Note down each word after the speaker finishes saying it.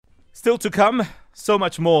Still to come, so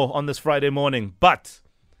much more on this Friday morning. But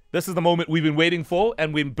this is the moment we've been waiting for,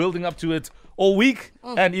 and we've been building up to it all week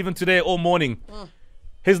and even today, all morning.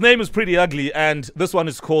 His name is Priddy Ugly, and this one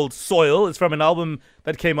is called Soil. It's from an album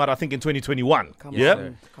that came out, I think, in 2021. Come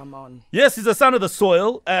on. Yes, he's the son of the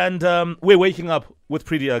soil, and we're waking up with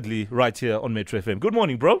Priddy Ugly right here on Metro FM. Good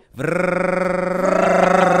morning, bro.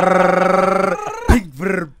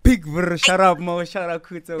 Big brr. Shut up, Mo. Shut up,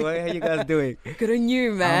 Kuto. How you guys doing? Good on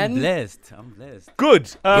you, man. I'm blessed.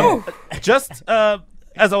 Good. Just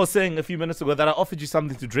as I was saying a few minutes ago, that I offered you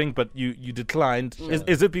something to drink, but you declined.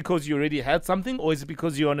 Is it because you already had something, or is it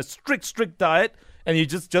because you're on a strict diet and you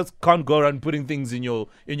just can't go around putting things in your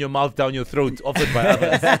mouth, down your throat, offered by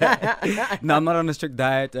others? No, I'm not on a strict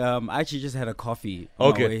diet. I actually just had a coffee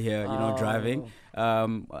on my way here, driving.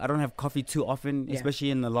 I don't have coffee too often,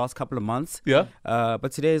 especially in the last couple of months. Yeah.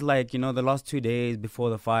 But today is like, the last 2 days before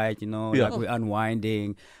the fight, like we're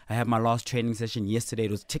unwinding. I had my last training session yesterday.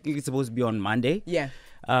 It was technically supposed to be on Monday. Yeah.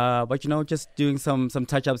 But just doing some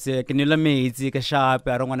touch-ups here. Can you let me take a shop?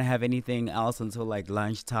 I don't want to have anything else until like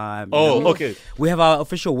lunchtime. Okay. We have our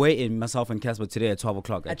official weigh-in, myself and Casper, today at 12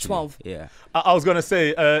 o'clock. At 12? Yeah. I was going to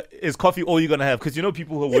say, is coffee all you're going to have? Because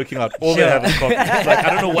people who are working out, all they have is coffee. It's like, I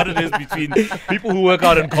don't know what it is between people who work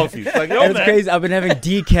out and coffee. It's like, it's crazy. I've been having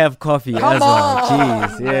decaf coffee as well.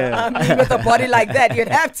 Jeez, yeah. I mean, with a body like that, you'd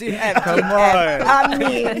have to have decaf. I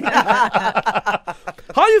mean.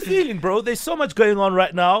 How are you feeling, bro? There's so much going on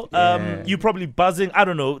right now. You're probably buzzing. I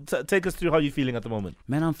don't know. Take us through how you're feeling at the moment.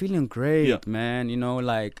 Man, I'm feeling great, man.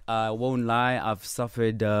 I won't lie. I've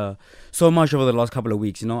suffered so much over the last couple of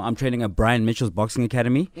weeks. I'm training at Brian Mitchell's boxing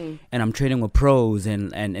academy, and I'm training with pros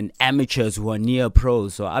and amateurs who are near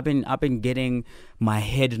pros. So I've been getting my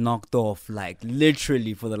head knocked off, like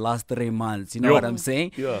literally for the last 3 months. You know what I'm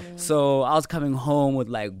saying? Yeah. So I was coming home with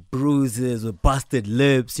like bruises, with busted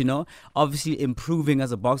lips. Obviously improving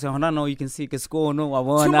as a boxer. I know you can see a score. No, I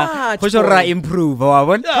want to improve.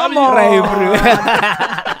 Come on.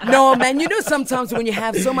 No, man. Sometimes when you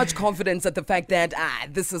have so much confidence at the fact that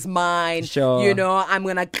this is mine. Sure. I'm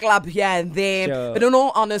gonna club here and there. Sure. But in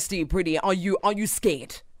all honesty, Priddy, are you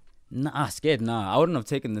scared? Nah, scared. Nah, I wouldn't have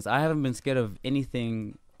taken this. I haven't been scared of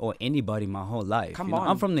anything or anybody my whole life. Come on.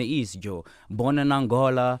 I'm from the East, Joe. Born in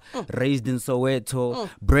Angola, raised in Soweto,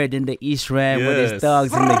 bred in the East Rand with his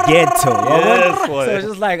thugs in the ghetto. Yes, boy. So it's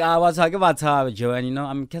just like I was talking about time, Joe, and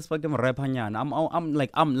I'm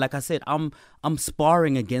like I said, I'm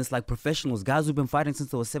sparring against like professionals, guys who've been fighting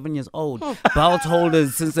since they were 7 years old, belt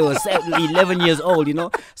holders since they were 11 years old.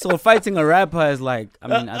 So fighting a rapper is like,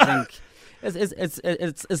 I think.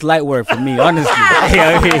 It's light work for me, honestly.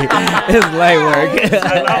 It's light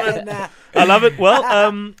work. I love it.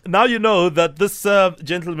 Well, now you know that this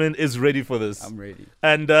gentleman is ready for this. I'm ready.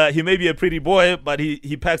 And he may be a pretty boy, but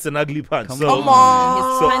he packs an ugly punch. Come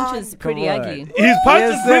on. His punch is pretty ugly. His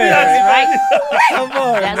punch is pretty ugly. Right? Come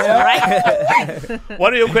on. That's right.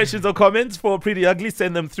 What are your questions or comments for Priddy Ugly?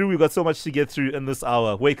 Send them through. We've got so much to get through in this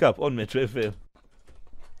hour. Wake up on Metro FM.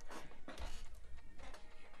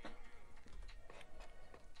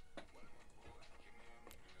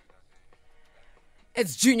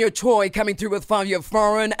 It's Junior Choi coming through with 5-year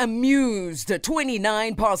foreign. Amused.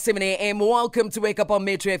 29 past 7 a.m. Welcome to Wake Up on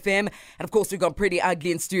Metro FM. And of course, we've got Priddy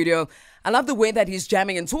Ugly in studio. I love the way that he's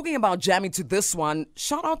jamming. And talking about jamming to this one,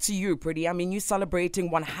 shout out to you, Priddy. You're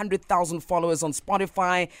celebrating 100,000 followers on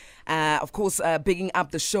Spotify. Of course, bigging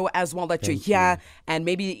up the show as well that you're here. And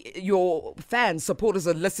maybe your fans, supporters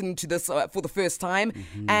are listening to this for the first time.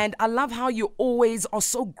 And I love how you always are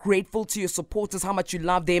so grateful to your supporters, how much you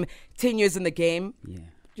love them. 10 years in the game. Yeah.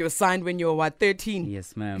 You were signed when you were, 13?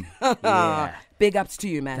 Yes, ma'am. Yeah. Big ups to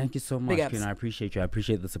you, man. Thank you so much, Queen. I appreciate you. I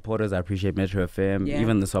appreciate the supporters. I appreciate Metro FM.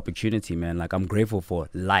 Even this opportunity, man. Like, I'm grateful for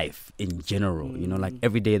life in general. Like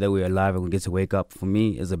every day that we're alive and we get to wake up, for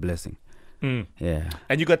me, is a blessing. Yeah.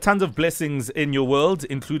 And you got tons of blessings in your world,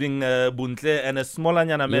 including Buntle and a smaller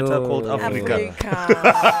meta called Africa.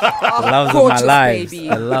 The loves of my lives.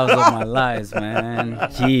 The loves of my lives, man.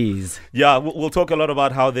 Jeez. Yeah, we'll talk a lot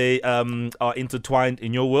about how they are intertwined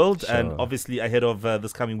in your world, and obviously ahead of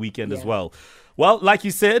this coming weekend as well. Well, like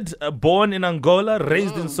you said, born in Angola,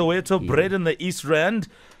 raised in Soweto, bred in the East Rand.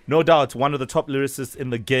 No doubt, one of the top lyricists in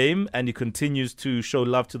the game, and he continues to show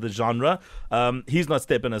love to the genre. He's not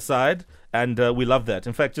stepping aside, and we love that.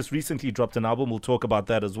 In fact, just recently dropped an album. We'll talk about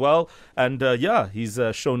that as well. And he's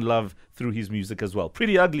shown love through his music as well.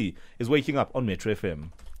 Priddy Ugly is waking up on Metro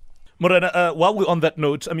FM. Morena, while we're on that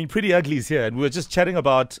note, Priddy Ugly is here, and we were just chatting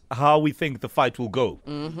about how we think the fight will go.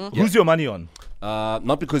 Who's your money on?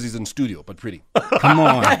 Not because he's in studio, but Priddy. Come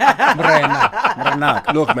on.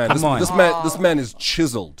 Look, man, this man is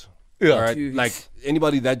chiseled. Yeah. All right. Dude. Like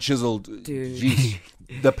anybody that chiseled, Dude. geez,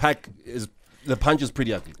 the punch is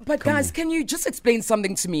pretty ugly. But guys, can you just explain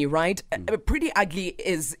something to me, right? Pretty Ugly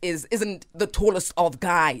isn't the tallest of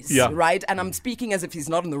guys, Yeah. right? And I'm speaking as if he's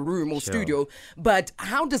not in the room or studio. But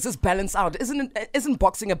how does this balance out? Isn't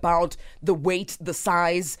boxing about the weight, the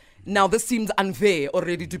size? Now this seems unfair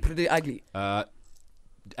already to Pretty Ugly.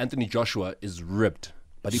 Anthony Joshua is ripped,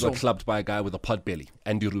 but he got clubbed by a guy with a pot belly,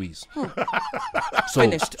 Andy Ruiz. So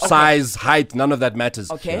Finished. Okay. size, height, none of that matters.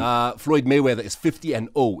 Okay. Floyd Mayweather is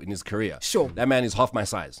 50-0 in his career. Sure. That man is half my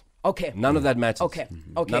size. Okay. None of that matters. Okay.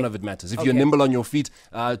 Okay. None of it matters. If Okay. you're nimble on your feet,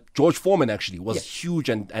 George Foreman actually was huge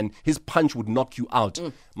and his punch would knock you out.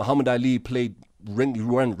 Muhammad Ali played ran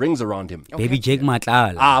rings around him. Baby Jake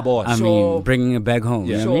Matlal. Ah, boy. I Sure. mean, bringing it back home.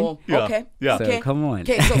 You know what I mean? Sure. Yeah. Okay. Yeah. So, Okay. come on.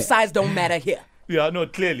 Okay, so size don't matter here. Yeah, no,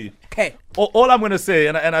 clearly. Okay. All I'm going to say,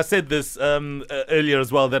 and I said this earlier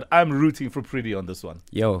as well, that I'm rooting for Priddy on this one.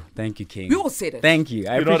 Yo, thank you, King. We all said it. Thank you.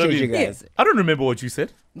 I You know what I appreciate you mean? guys. I don't remember what you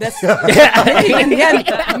said. That's maybe you didn't hear me.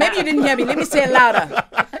 Maybe you didn't hear me. Let me say it louder.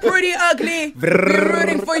 Pretty Ugly. We're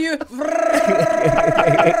rooting for you.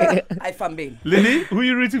 I found Lily, who are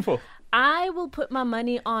you rooting for? I will put my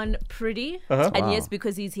money on Priddy, and yes,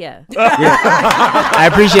 because he's here. I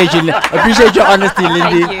appreciate you. Appreciate your honesty,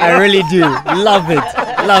 Lindy. Thank you. I really do. Love it.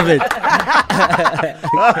 Love it.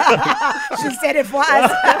 She said it for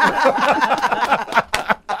us.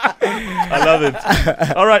 I love it.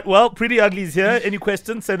 All right, well, Priddy Ugly's here. Any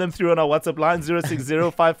questions, send them through on our WhatsApp line,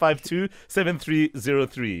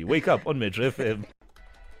 060-552-7303. Wake up on Metro FM.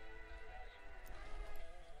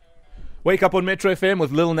 Wake up on Metro FM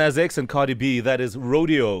with Lil Nas X and Cardi B. That is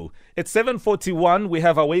Rodeo. It's 7:41. We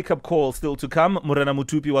have our wake-up call still to come. Morena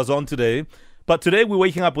Mutupi was on today. But today we're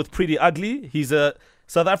waking up with Priddy Ugly. He's a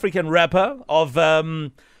South African rapper of,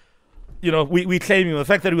 we claim him. The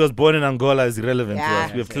fact that he was born in Angola is irrelevant to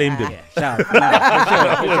us. We have claimed him. Shout. We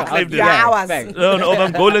have claimed him. Yeah, ours. No, of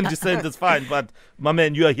Angolan descent is fine, but my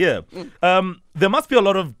man, you are here. There must be a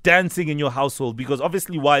lot of dancing in your household because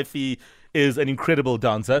obviously wifey is an incredible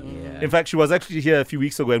dancer. In fact, she was actually here a few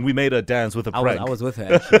weeks ago and we made her dance with a prank. I was with her,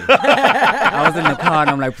 actually. I was in the car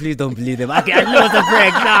and I'm like, please don't believe them. I knew it was a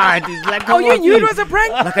prank. Nah. Like, Oh, you knew it was a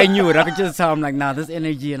prank? Like, I knew it. I could just tell. I'm like, nah, this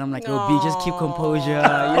energy. And I'm like, yo, B, just keep composure. You know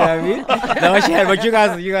what I mean? That's what she had. But you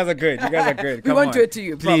guys are good. You guys are good. We Come won't on. do it to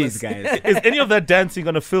you, Please, promise. guys. Is any of that dancing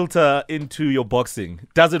going to filter into your boxing?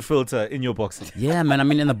 Does it filter in your boxing? Yeah, man. I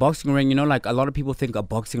mean, in the boxing ring, like a lot of people think a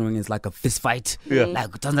boxing ring is like a fist fight. Yeah.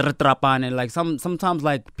 Like, and like sometimes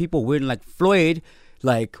like people win, like Floyd,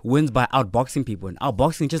 like wins by outboxing people, and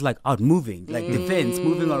outboxing just like out moving, like defense,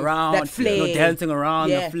 moving around, That flair. dancing around,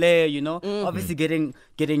 Yeah. the flair, obviously getting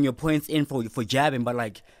your points in for jabbing, but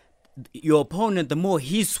like your opponent, the more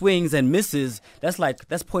he swings and misses, that's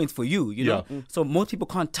points for you, you know. So most people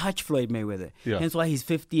can't touch Floyd Mayweather. Yeah. Hence why he's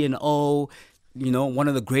 50-0. One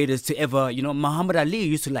of the greatest to ever. Muhammad Ali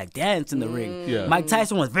used to like dance in the ring. Yeah. Mike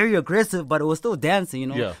Tyson was very aggressive, but it was still dancing.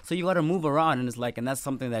 Yeah. So you got to move around, and and that's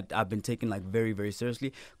something that I've been taking like very, very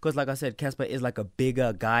seriously. Because like I said, Casper is like a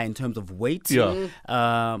bigger guy in terms of weight. Yeah.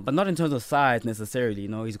 But not in terms of size necessarily.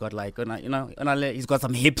 He's got like he's got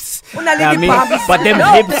some hips. Una You know what I lady mean? bumps. But them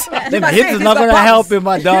No. hips, You them must hips say is not these are gonna help bumps. him,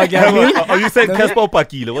 my dog. You know what I mean? Are you saying Casper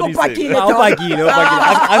Opakile? What are you saying? Opakile. Opakile.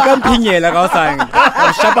 Akang pinye like I was saying.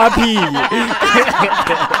 Shapapili.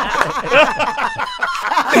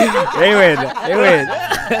 Hey, wait.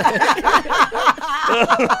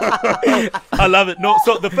 I love it. No,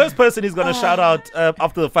 so the first person he's going to shout out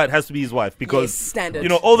after the fight has to be his wife because, Yes,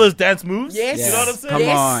 standard. all those dance moves. Yes. You know what I'm saying? Come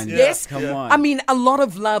Yes, on. yes. Come on. I mean, a lot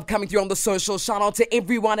of love coming through on the social. Shout out to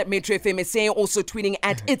everyone at Metro FM SA, also tweeting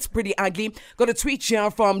at It's Pretty Ugly. Got a tweet here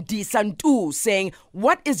from D Santu saying,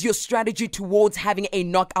 what is your strategy towards having a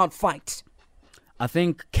knockout fight? I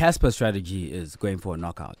think Casper's strategy is going for a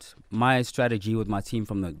knockout. My strategy with my team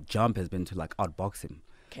from the jump has been to like outbox him.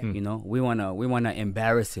 Okay. We wanna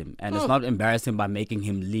embarrass him, and it's not embarrass him by making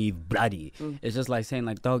him leave bloody. It's just like saying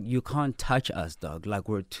like, dog, you can't touch us, dog. Like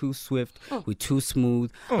we're too swift, we're too smooth.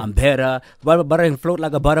 I'm better, but and float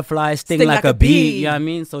like a butterfly, sting like a bee. You know what I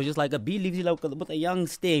mean? So just like a bee leaves you like with a young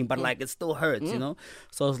sting, but like it still hurts,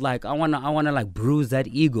 So it's like I wanna like bruise that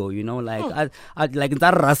ego, Like I like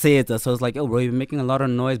that. So it's like, yo, bro, you're making a lot of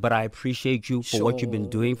noise, but I appreciate you for what you've been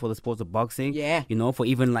doing for the sport of boxing. Yeah. For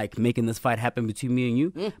even like making this fight happen between me and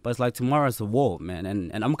you. But it's like tomorrow's a war, man,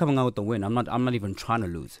 and I'm coming out with the win. I'm not even trying to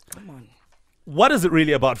lose. Come on. what is it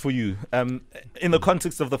really about for you? In the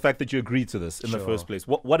context of the fact that you agreed to this in the first place,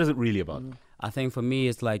 what is it really about? I think for me,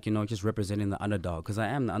 it's like, just representing the underdog, because I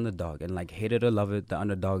am the underdog, and like, hate it or love it, the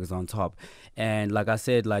underdog is on top. And like I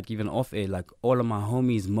said, like even off air, like most of my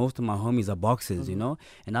homies are boxers, and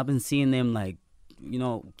I've been seeing them like,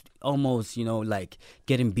 almost, like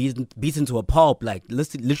getting beaten to a pulp, like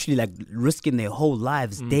literally like risking their whole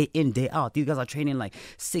lives day in, day out. These guys are training like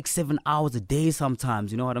 6-7 hours a day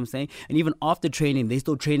sometimes, you know what I'm saying? And even after training, they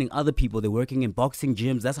still training other people. They're working in boxing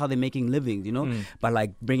gyms. That's how they're making livings, by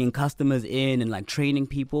like bringing customers in and like training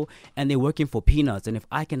people, and they're working for peanuts. And if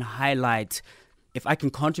I can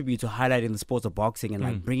contribute to highlighting the sports of boxing and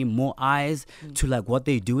like bringing more eyes to like what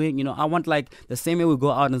they're doing, I want like the same way we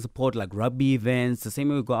go out and support like rugby events, the same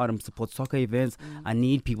way we go out and support soccer events, I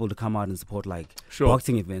need people to come out and support like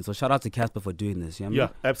boxing events. So shout out to Casper for doing this.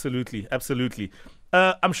 Absolutely.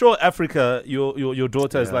 I'm sure Africa, your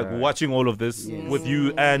daughter is like watching all of this with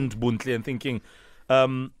you and Buntle and thinking,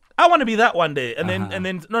 I want to be that one day, and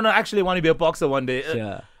then no, actually I want to be a boxer one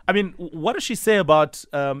day. I mean, what does she say about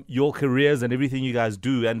your careers and everything you guys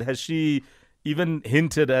do? And has she even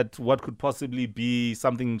hinted at what could possibly be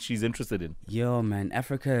something she's interested in? Yo, man,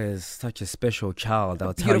 Africa is such a special child.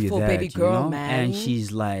 I'll tell you that. Beautiful baby girl, man. And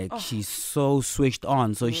she's like, she's so switched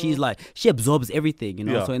on. So she's like, she absorbs everything,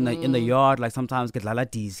 So in the yard, like sometimes get lala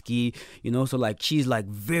diski, So like, she's like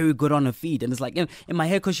very good on her feet. And it's like in my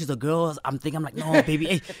head, because she's a girl, I'm like, no, baby,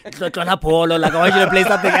 hey, like I want you to play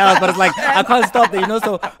something else. But it's like, I can't stop it,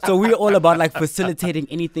 So we're all about like facilitating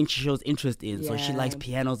anything she shows interest in. So she likes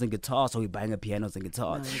pianos and guitars, so we buying her pianos and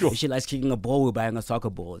guitars. If she likes kicking a ball, we're buying her soccer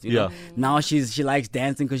balls. You know? Now she likes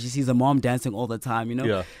dancing because she sees her mom dancing all the time.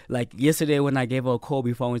 Like yesterday when I gave her a call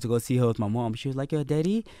before I went to go see her with my mom, she was like, "Yo,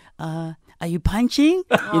 daddy, are you punching?"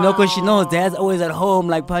 Because she knows dad's always at home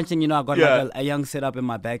like punching. I got like a young setup in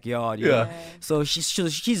my backyard. So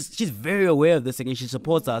she's very aware of this thing and she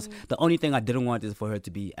supports us. The only thing I didn't want is for her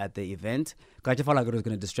to be at the event. Because I felt like it was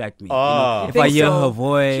going to distract me. If I hear her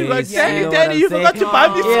voice. She's like, Daddy, you forgot to buy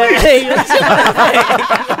me sweets.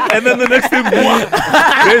 And then the next thing,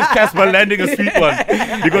 there's Casper landing a sweet one.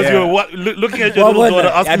 Because you were looking at your little daughter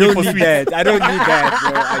asking you for sweets. I don't need that,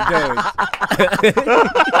 bro. I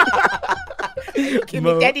don't. Give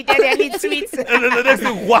me daddy, I need sweets. And then the next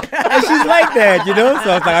thing, what? And she's like that, So I was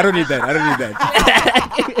like, I don't need that.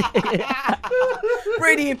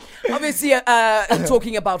 Priddy, obviously,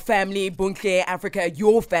 talking about family, Buntle, Africa,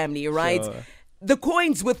 your family, right? Sure. The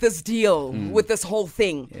coins with this deal, with this whole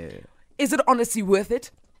thing, is it honestly worth it?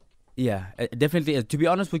 Yeah, definitely. To be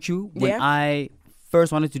honest with you, when I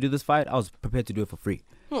first wanted to do this fight, I was prepared to do it for free.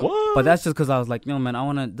 What? But that's just because I was like,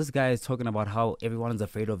 man, this guy is talking about how everyone is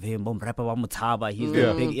afraid of him. He's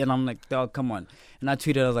big. And I'm like, dog, come on. And I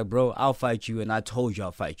tweeted, I was like, bro, I'll fight you. And I told you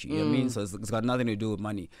I'll fight you. You know what I mean? So it's got nothing to do with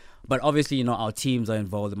money. But obviously, our teams are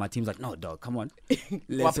involved. And my team's like, no, dog, come on.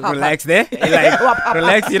 Let's relax there. Relax.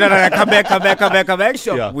 Come back.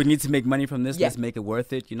 Sure. Yeah. We need to make money from this. Let's make it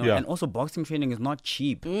worth it. And also, boxing training is not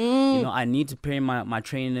cheap. I need to pay my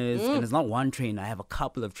trainers. And it's not one trainer. I have a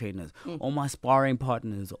couple of trainers. All my sparring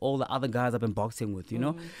partners, all the other guys I've been boxing with,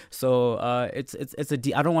 So it's a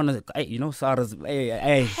I don't want to, Sarah's,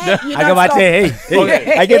 hey. I got my hey.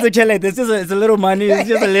 I get to chill it. It's a little money. It's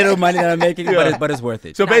just a little money that I'm making, but it's worth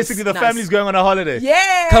it. So basically, the family's going on a holiday.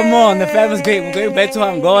 Yeah. Come on, the family's great. We're going back to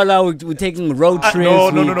Angola. We're taking road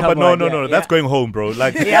trips. No. That's going home, bro.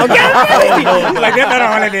 Like, like that's not a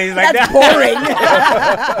holiday. Like that's boring.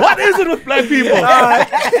 What is it with black people?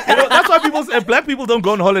 That's why people say black people don't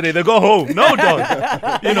go on holiday. They go home. No, dog.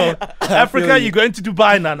 Africa, you're going to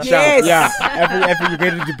Dubai, Nana. Yes. Africa, you're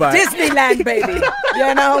going to Dubai. Disneyland, baby.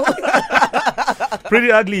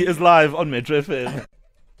 Priddy Ugly is live on Metro FM.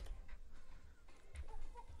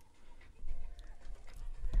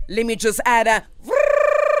 Let me just add a...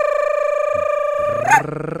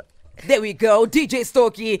 There we go. DJ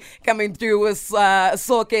Storky coming through with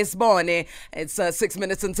Soke's morning. It's 6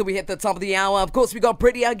 minutes until we hit the top of the hour. Of course, we got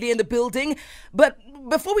Priddy Ugly in the building. But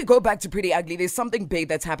before we go back to Priddy Ugly, there's something big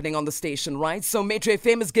that's happening on the station, right? So Metro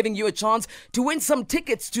FM is giving you a chance to win some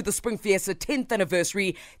tickets to the Spring Fiesta 10th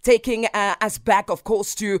anniversary, taking us back, of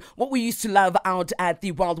course, to what we used to love out at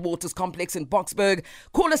the Wild Waters Complex in Boksburg.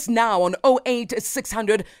 Call us now on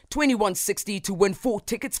 08600 2160 to win 4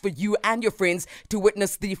 tickets for you and your friends to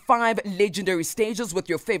witness the 5 legendary stages with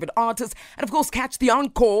your favorite artists. And of course, catch the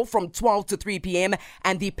encore from 12 to 3 p.m.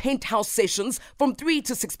 and the Penthouse sessions from 3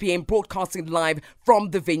 to 6 p.m. broadcasting live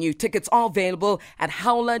from the venue. Tickets are available at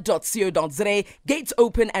howler.co.za. Gates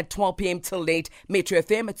open at 12 p.m. till late. Metro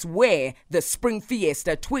FM, it's where the Spring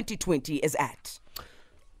Fiesta 2020 is at.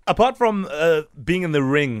 Apart from being in the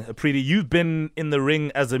ring, Priddy, you've been in the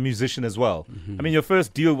ring as a musician as well. Mm-hmm. I mean, your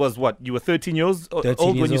first deal was what? You were 13 years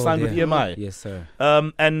old when you signed with EMI. Yes, sir.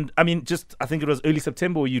 And I mean, I think it was early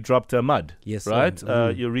September where you dropped Mud. Yes, right?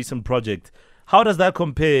 Mm-hmm. Your recent project. How does that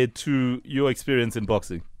compare to your experience in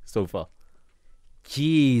boxing so far?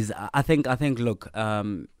 Jeez, I think. Look,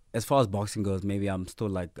 as far as boxing goes, maybe I'm still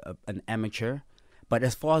like an amateur. But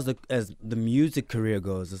as far as the music career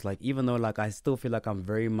goes, it's like, even though like I still feel like I'm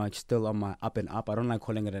very much still on my up and up, I don't like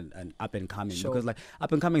calling it an up and coming, because like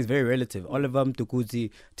up and coming is very relative. Oliver Mtukudzi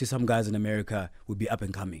to some guys in America would be up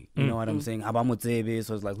and coming. You know what I'm saying? Abamutsebe,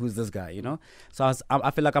 so it's like, who's this guy? You know? So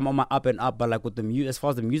I feel like I'm on my up and up, but like with as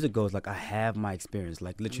far as the music goes, like I have my experience.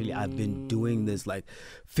 Like literally, I've been doing this like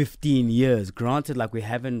 15 years. Granted, like we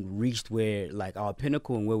haven't reached where like our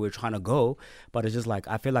pinnacle and where we're trying to go, but it's just like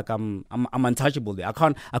I feel like I'm untouchable.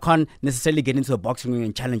 I can't necessarily get into a boxing ring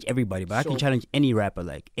and challenge everybody, but I can challenge any rapper,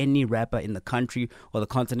 like any rapper in the country or the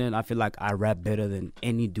continent. I feel like I rap better than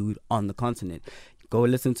any dude on the continent. Go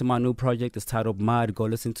listen to my new project. It's titled Mud. Go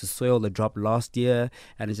listen to Soil that dropped last year.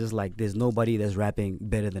 And it's just like, there's nobody that's rapping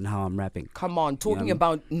better than how I'm rapping. Come on, talking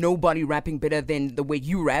about nobody rapping better than the way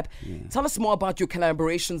you rap. Tell us more about your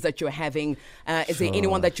collaborations that you're having. Is there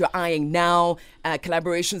anyone that you're eyeing now?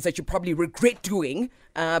 Collaborations that you probably regret doing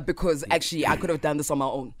because actually I could have done this on my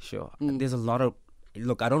own. Sure. There's a lot of...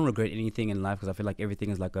 Look, I don't regret anything in life because I feel like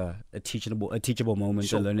everything is like a teachable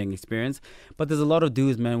moment, a learning experience. But there's a lot of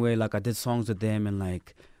dudes, man, where like I did songs with them and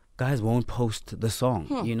like guys won't post the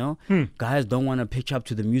song, you know? Guys don't want to pitch up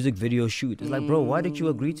to the music video shoot. It's like, bro, why did you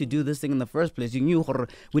agree to do this thing in the first place? You knew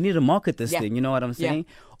we need to market this thing, you know what I'm saying?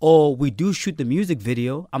 Or we do shoot the music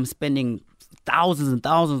video. I'm spending thousands and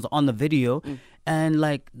thousands on the video. And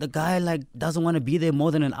like the guy like doesn't want to be there more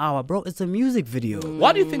than an hour, bro. It's a music video.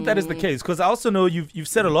 Why do you think that is the case? Because I also know you've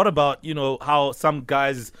said a lot about, you know, how some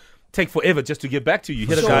guys take forever just to get back to you.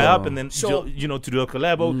 Hit a guy up and then you know, to do a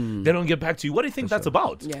collabo, they don't get back to you. What do you think that's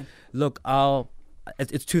about? Look,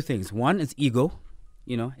 it's two things. One is ego.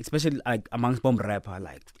 You know, especially like amongst bomb rapper,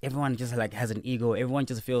 like everyone just like has an ego. Everyone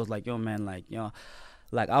just feels like, yo, man, like, you know,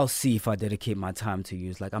 like I'll see if I dedicate my time to you.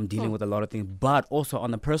 It's like I'm dealing with a lot of things, but also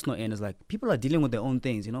on the personal end, it's like people are dealing with their own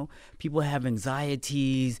things, you know? People have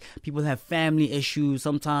anxieties, people have family issues,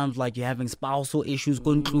 sometimes like you're having spousal issues,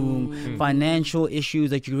 financial issues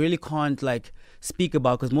that you really can't like speak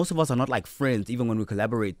about, because most of us are not like friends even when we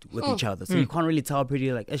collaborate with each other. So you can't really tell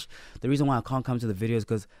Priddy like, the reason why I can't come to the video is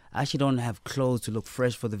because I actually don't have clothes to look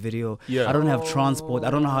fresh for the video. I don't have transport.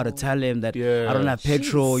 I don't know how to tell him that I don't have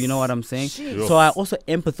petrol. You know what I'm saying? So I also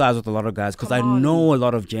empathize with a lot of guys because I know a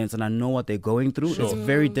lot of gents and I know what they're going through. It's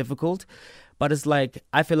very difficult, but it's like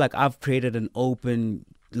I feel like I've created an open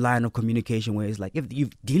line of communication where it's like, if you're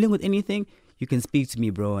dealing with anything, you can speak to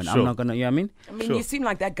me, bro, and I'm not gonna, you know what I mean? I mean, you seem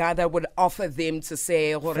like that guy that would offer them to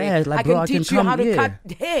say, like, I bro, can teach you how to cut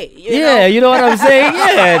hair. You know what I'm saying?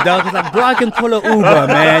 Yeah, dog. It's like, bro, I can pull an Uber,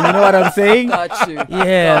 man. You know what I'm saying? Got you.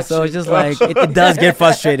 Yeah, so it's just like, it does get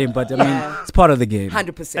frustrating, but I mean, it's part of the game.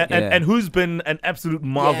 100%. And who's been an absolute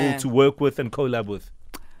marvel to work with and collab with?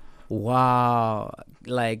 Wow.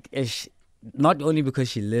 Like, not only because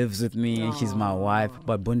she lives with me and she's my wife,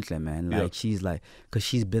 but Buntle, man. Like, she's like, because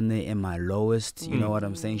she's been there in my lowest, you know what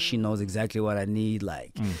I'm saying? She knows exactly what I need,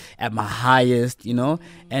 like, at my highest, you know?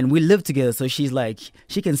 And we live together, so she's like,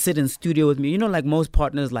 she can sit in studio with me. You know, like most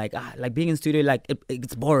partners, like being in studio, like,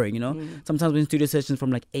 it's boring, you know? Sometimes we're in studio sessions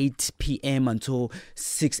from like 8 p.m. until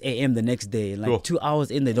 6 a.m. the next day. Like, 2 hours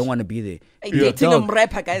in, they don't want to be there. Dating a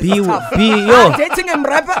rapper, guys, is tough. Dating a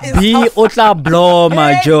rapper is be tough. Otla blow,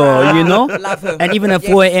 my Joe, you know? Love her. And even at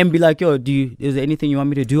 4 a.m. be like, yo, is there anything you want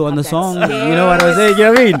me to do on the song? You know what I'm saying? You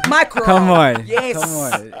know what I mean? Micro. Come on. Yes. Come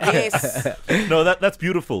on. Yes. No, that's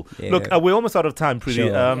beautiful. Look, we're almost out of time, Priddy.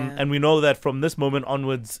 And we know that from this moment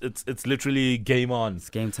onwards, it's literally game on. It's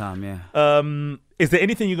game time, yeah. Is there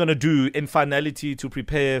anything you're going to do in finality to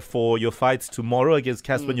prepare for your fights tomorrow against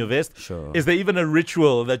Casper Nyovest? Sure. Is there even a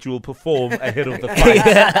ritual that you will perform ahead of the fight?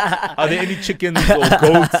 Are there any chickens or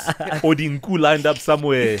goats or dinku lined up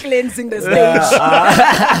somewhere? Cleansing the stage.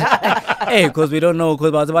 Hey, because we don't know.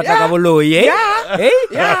 Because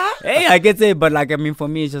Hey, I get it. But like, I mean, for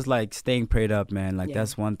me, it's just like staying prayed up, man. Like,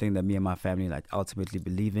 that's one thing that me and my family like ultimately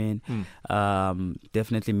believe in.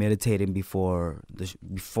 Definitely meditating before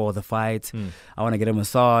the fight. I want want to get a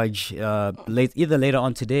massage either later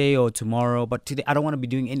on today or tomorrow. But today I don't want to be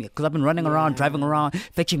doing any because I've been running around, driving around,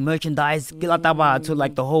 fetching merchandise, to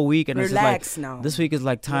like the whole week. And relax it's just like now. this week is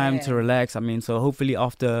like time to relax. I mean, so hopefully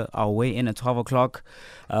after our weigh in at 12 o'clock,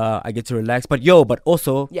 I get to relax. But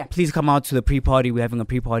also please come out to the pre-party. We're having a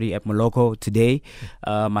pre-party at Moloko today.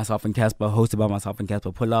 Myself and Casper, hosted by myself and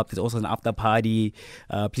Casper, pull up. There's also an after party.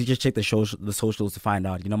 Please just check the socials to find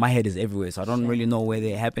out. You know, my head is everywhere, so I don't really know where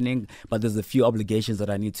they're happening, but there's a few obligations that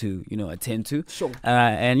I need to, attend to. Sure.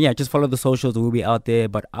 And just follow the socials. We'll be out there.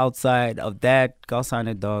 But outside of that, go sign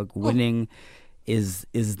a dog. Winning is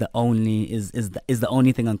the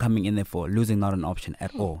only thing I'm coming in there for. Losing not an option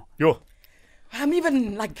at all. Yo. I'm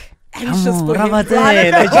even anxious for him.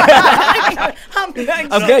 I'm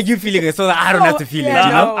glad you're feeling it so that I don't have to feel it.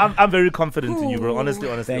 I'm very confident in you, bro. Honestly.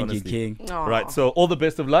 Thank you, King. Right, so all the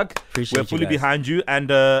best of luck. Appreciate We're fully you guys. behind you, and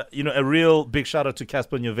a real big shout out to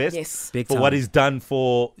Casper Nyovest Yes. for what he's done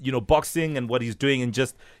for boxing and what he's doing, and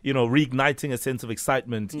just reigniting a sense of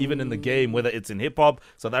excitement even in the game, whether it's in hip hop,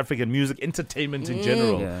 South African music, entertainment in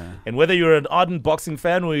general. And whether you're an ardent boxing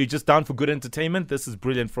fan or you're just down for good entertainment, this is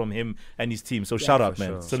brilliant from him and his team. So shout out,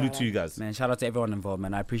 man. sure. Salute to you guys. Man, shout out to everyone involved,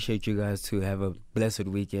 man. I appreciate you guys to have a blessed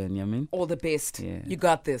weekend. You know what I mean? All the best. Yeah. You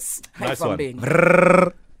got this. Nice Have fun one. being.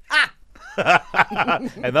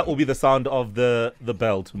 And that will be the sound of the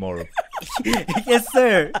bell tomorrow. Yes,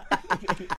 sir.